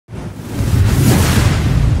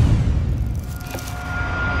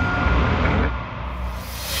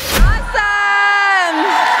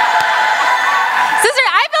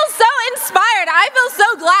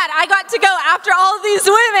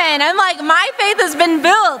faith has been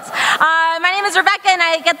built. My name is Rebecca, and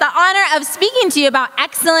I get the honor of speaking to you about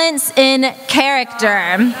excellence in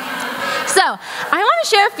character. So, I want to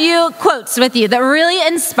share a few quotes with you that really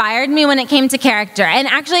inspired me when it came to character. And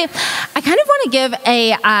actually, I kind of want to give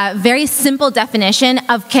a very simple definition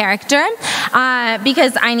of character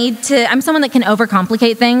because I'm someone that can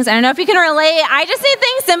overcomplicate things. I don't know if you can relate. I just need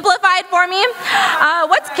things simplified for me.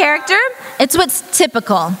 What's character? It's what's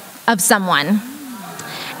typical of someone.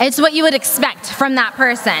 It's what you would expect from that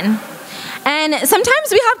person. And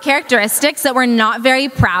sometimes we have characteristics that we're not very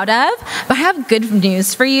proud of, but I have good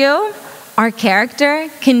news for you. Our character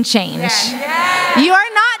can change. You are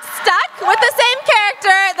not stuck with the same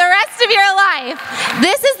character the rest of your life.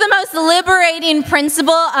 This is the most liberating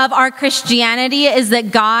principle of our Christianity, is that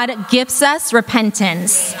God gifts us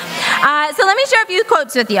repentance. So let me share a few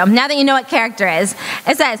quotes with you, now that you know what character is.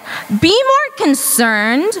 It says, be more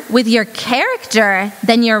concerned with your character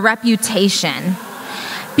than your reputation,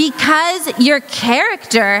 because your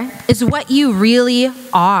character is what you really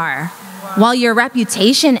are, while your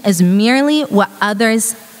reputation is merely what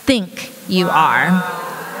others think you are.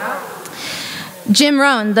 Jim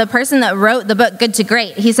Rohn, the person that wrote the book Good to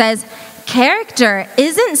Great, he says, character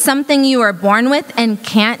isn't something you were born with and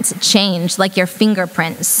can't change, like your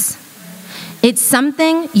fingerprints. It's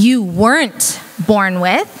something you weren't born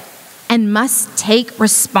with and must take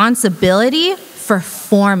responsibility for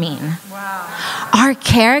forming. Wow. Our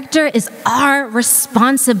character is our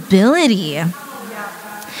responsibility.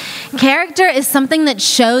 Character is something that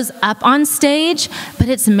shows up on stage, but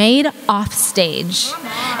it's made off stage.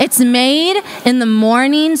 It's made in the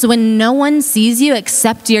mornings when no one sees you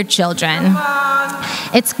except your children.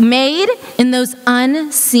 It's made in those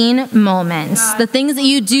unseen moments, the things that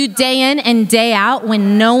you do day in and day out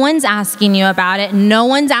when no one's asking you about it, no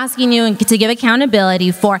one's asking you to give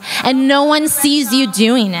accountability for, and no one sees you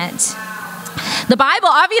doing it. The Bible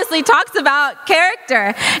obviously talks about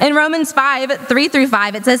character. In Romans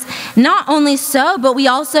 5:3-5, it says, not only so, but we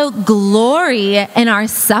also glory in our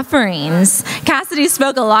sufferings. Cassidy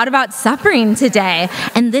spoke a lot about suffering today,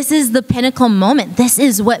 and this is the pinnacle moment. This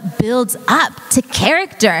is what builds up to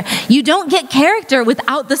character. You don't get character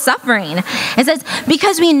without the suffering. It says,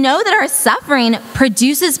 because we know that our suffering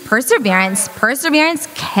produces perseverance, perseverance,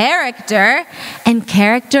 character, and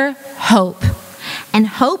character, hope. And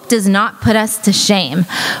hope does not put us to shame.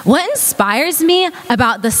 What inspires me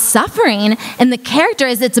about the suffering and the character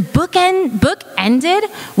is it's book-ended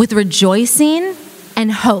with rejoicing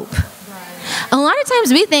and hope. A lot of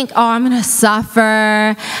times we think, oh, I'm going to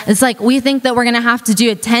suffer. It's like we think that we're going to have to do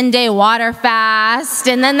a 10-day water fast,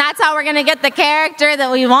 and then that's how we're going to get the character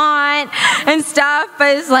that we want and stuff.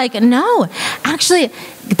 But it's like, no, actually,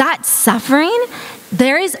 that suffering,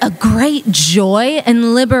 there is a great joy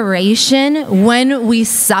and liberation when we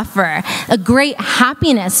suffer. A great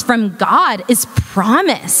happiness from God is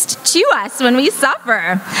promised to us when we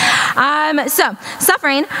suffer. So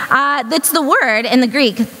suffering, that's the word in the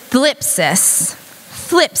Greek, thlipsis.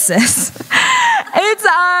 Thlipsis.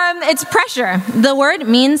 It's pressure. The word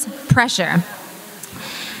means pressure.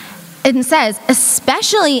 It says,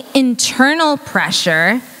 especially internal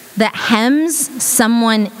pressure that hems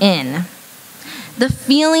someone in. The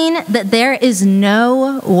feeling that there is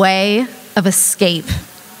no way of escape.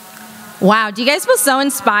 Wow, do you guys feel so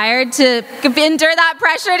inspired to endure that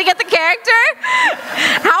pressure to get the character?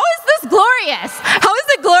 How is this glorious? How is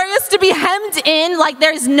it glorious to be hemmed in like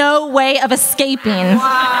there's no way of escaping?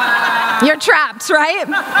 Wow. You're trapped, right?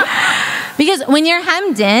 Because when you're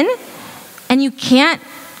hemmed in and you can't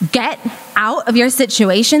get out of your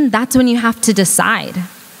situation, that's when you have to decide.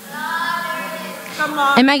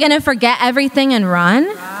 Am I going to forget everything and run?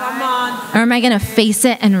 Come on. Or am I going to face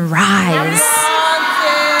it and rise?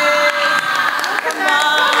 Come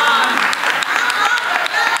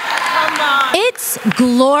on. It's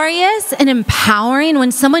glorious and empowering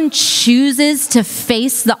when someone chooses to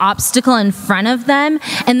face the obstacle in front of them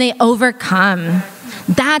and they overcome.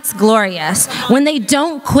 That's glorious. When they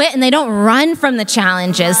don't quit and they don't run from the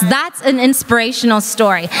challenges, that's an inspirational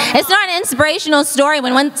story. It's not an inspirational story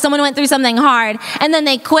when someone went through something hard and then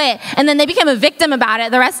they quit and then they became a victim about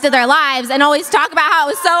it the rest of their lives and always talk about how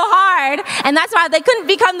it was so hard and that's why they couldn't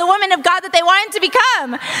become the woman of God that they wanted to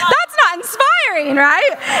become. That's not inspiring,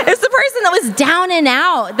 right? It's the person that was down and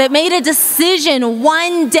out, that made a decision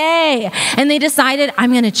one day and they decided,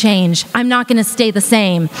 I'm going to change. I'm not going to stay the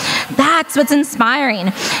same. That's what's inspiring.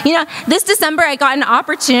 You know, this December I got an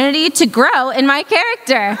opportunity to grow in my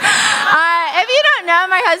character. If you don't know,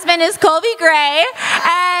 my husband is Colby Gray,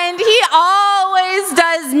 and he always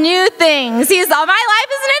does new things. My life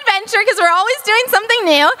is an adventure. picture because we're always doing something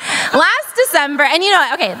new. Last December, and you know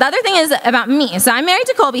what? Okay, the other thing is about me. So I'm married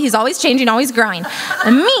to Colby. He's always changing, always growing.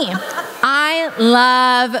 And me, I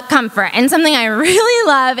love comfort. And something I really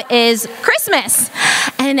love is Christmas.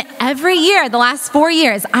 And every year, the last 4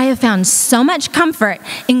 years, I have found so much comfort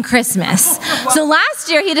in Christmas. So last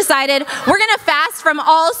year, he decided, we're going to fast from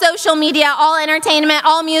all social media, all entertainment,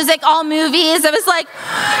 all music, all movies. I was like,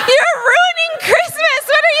 you're ruining Christmas.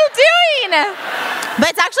 What are you doing? But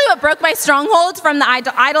it's actually what broke my stronghold from the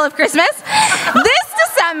idol of Christmas. This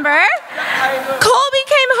December, Colby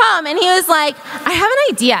came home and he was like, I have an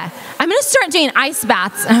idea. I'm going to start doing ice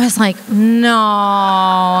baths. And I was like,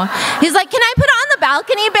 no. He's like, can I put it on the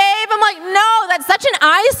balcony, babe? I'm like, no, that's such an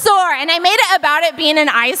eyesore. And I made it about it being an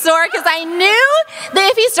eyesore because I knew that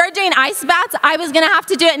if he started doing ice baths, I was going to have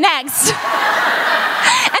to do it next. And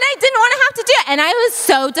I didn't want to have to do it. And I was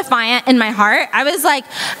so defiant in my heart. I was like,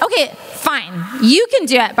 okay, fine, you can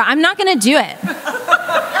do it, but I'm not going to do it.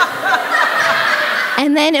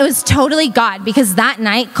 And then it was totally God, because that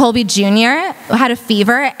night, Colby Jr. had a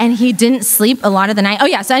fever, and he didn't sleep a lot of the night. Oh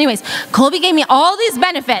yeah, so anyways, Colby gave me all these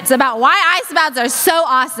benefits about why ice baths are so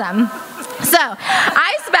awesome. So,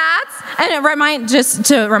 ice baths, and just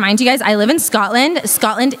to remind you guys, I live in Scotland.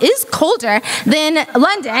 Scotland is colder than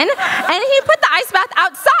London, and he put the ice bath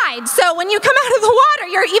outside. So when you come out of the water,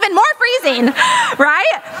 you're even more freezing,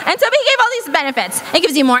 right? And so he gave all these benefits. It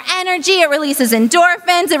gives you more energy, it releases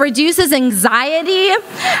endorphins, it reduces anxiety,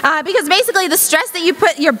 because basically the stress that you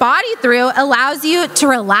put your body through allows you to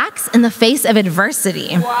relax in the face of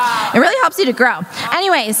adversity. Wow. It really helps you to grow.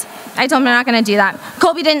 Anyways, I told him I'm not going to do that.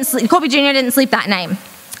 Colby Jr. didn't sleep that night.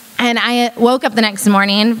 And I woke up the next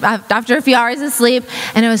morning after a few hours of sleep,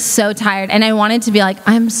 and I was so tired. And I wanted to be like,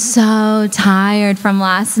 I'm so tired from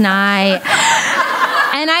last night.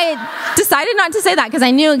 And I decided not to say that because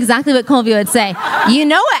I knew exactly what Colby would say. You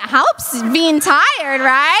know what helps being tired,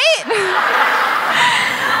 right?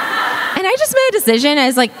 And I just made a decision. I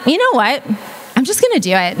was like, you know what? I'm just going to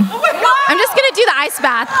do it. I'm just going to do the ice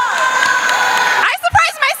bath. I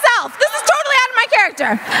surprised myself. This is totally out of my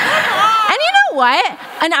character. And you know what?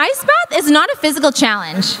 An ice bath is not a physical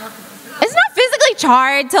challenge. It's not physically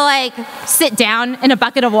hard to like sit down in a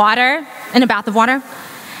bucket of water, in a bath of water.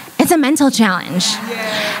 It's a mental challenge.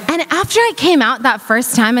 And after I came out that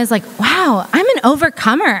first time, I was like, wow, I'm an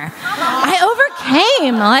overcomer. I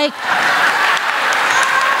overcame. And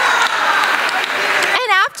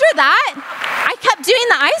after that, I kept doing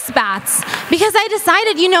the ice baths because I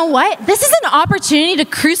decided, you know what? This is an opportunity to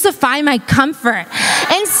crucify my comfort.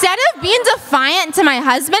 Instead of being defiant to my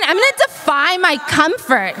husband, I'm going to defy my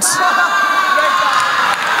comfort.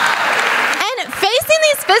 And facing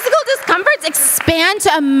these physical discomforts expand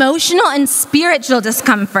to emotional and spiritual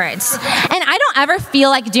discomforts. And I don't ever feel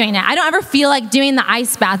like doing it. I don't ever feel like doing the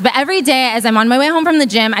ice bath. But every day as I'm on my way home from the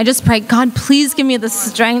gym, I just pray, God, please give me the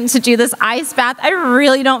strength to do this ice bath. I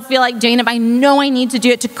really don't feel like doing it, but I know I need to do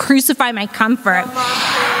it to crucify my comfort.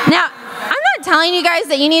 Now, I'm not telling you guys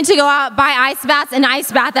that you need to go out, buy ice baths and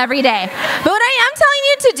ice bath every day. But what I am telling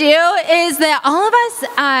you to do is that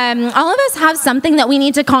all of us have something that we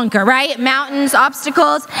need to conquer, right? Mountains,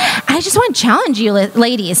 obstacles. I just want to challenge you,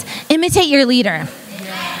 ladies. Imitate your leader.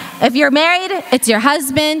 If you're married, it's your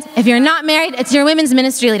husband. If you're not married, it's your women's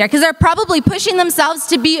ministry leader, because they're probably pushing themselves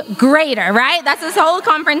to be greater, right? That's what this whole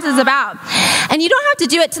conference is about. And you don't have to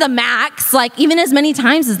do it to the max, like even as many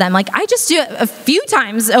times as them. Like I just do it a few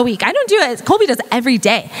times a week. I don't do it, Colby does it every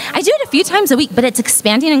day. I do it a few times a week, but it's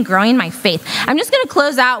expanding and growing my faith. I'm just going to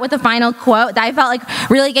close out with a final quote that I felt like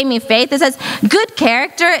really gave me faith. It says, good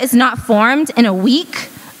character is not formed in a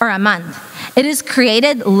week or a month. It is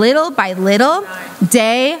created little by little,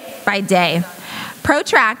 day by day.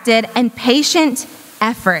 Protracted and patient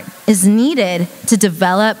effort is needed to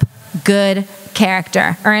develop good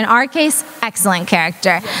character, or in our case, excellent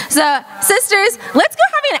character. So, sisters, let's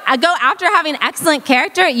go after having excellent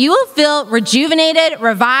character. You will feel rejuvenated,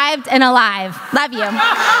 revived, and alive. Love you. Greater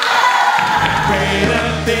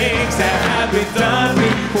things that have been done.